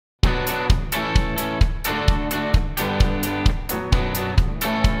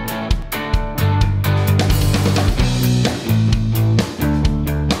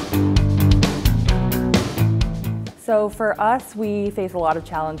So for us, we face a lot of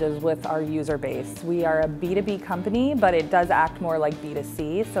challenges with our user base. We are a B2B company, but it does act more like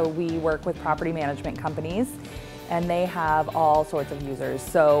B2C. So we work with property management companies, and they have all sorts of users.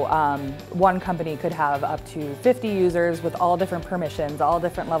 So one company could have up to 50 users with all different permissions, all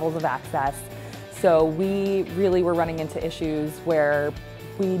different levels of access. So we really were running into issues where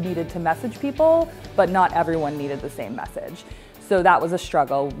we needed to message people, but not everyone needed the same message. So that was a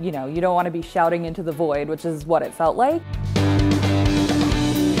struggle. You know, you don't want to be shouting into the void, which is what it felt like.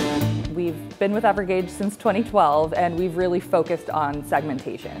 We've been with Evergage since 2012, and we've really focused on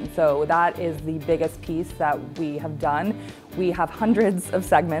segmentation. So that is the biggest piece that we have done. We have hundreds of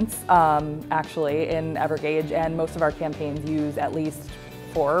segments actually in Evergage, and most of our campaigns use at least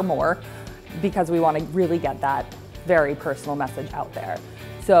 4 or more because we want to really get that very personal message out there.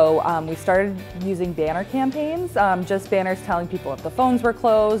 So we started using banner campaigns, just banners telling people if the phones were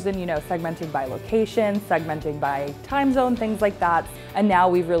closed, and segmenting by location, segmenting by time zone, things like that. And now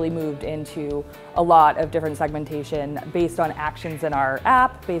we've really moved into a lot of different segmentation based on actions in our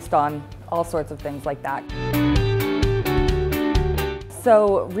app, based on all sorts of things like that.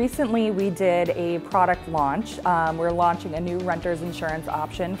 So recently we did a product launch. We're launching a new renter's insurance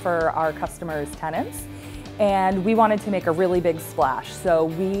option for our customers' tenants. And we wanted to make a really big splash. So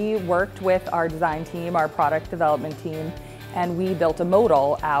we worked with our design team, our product development team, and we built a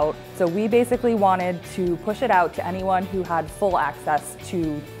modal out. So we basically wanted to push it out to anyone who had full access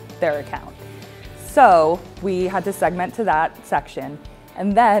to their account. So we had to segment to that section.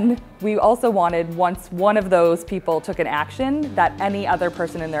 And then we also wanted, once one of those people took an action, that any other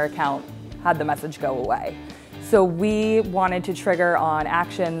person in their account had the message go away. So we wanted to trigger on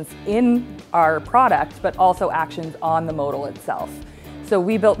actions in our product, but also actions on the modal itself. So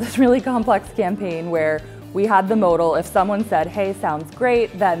we built this really complex campaign where we had the modal. If someone said, hey, sounds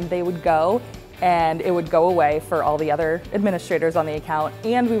great, then they would go, and it would go away for all the other administrators on the account.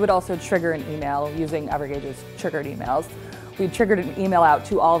 And we would also trigger an email using Evergage's triggered emails. We triggered an email out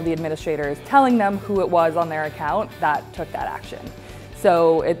to all of the administrators telling them who it was on their account that took that action.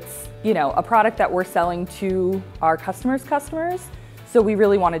 So it's a product that we're selling to our customers' customers. So we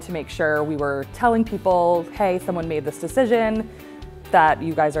really wanted to make sure we were telling people, hey, someone made this decision, that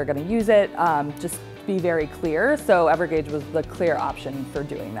you guys are going to use it. Just be very clear. So Evergage was the clear option for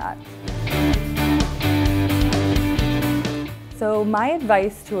doing that. So my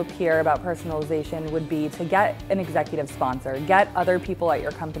advice to a peer about personalization would be to get an executive sponsor, get other people at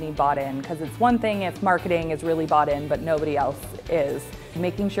your company bought in, because it's one thing if marketing is really bought in, but nobody else is.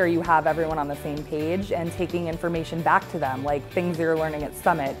 Making sure you have everyone on the same page and taking information back to them, like things you're learning at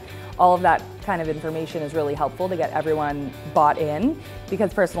Summit. All of that kind of information is really helpful to get everyone bought in,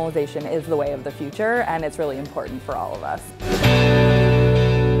 because personalization is the way of the future, and it's really important for all of us.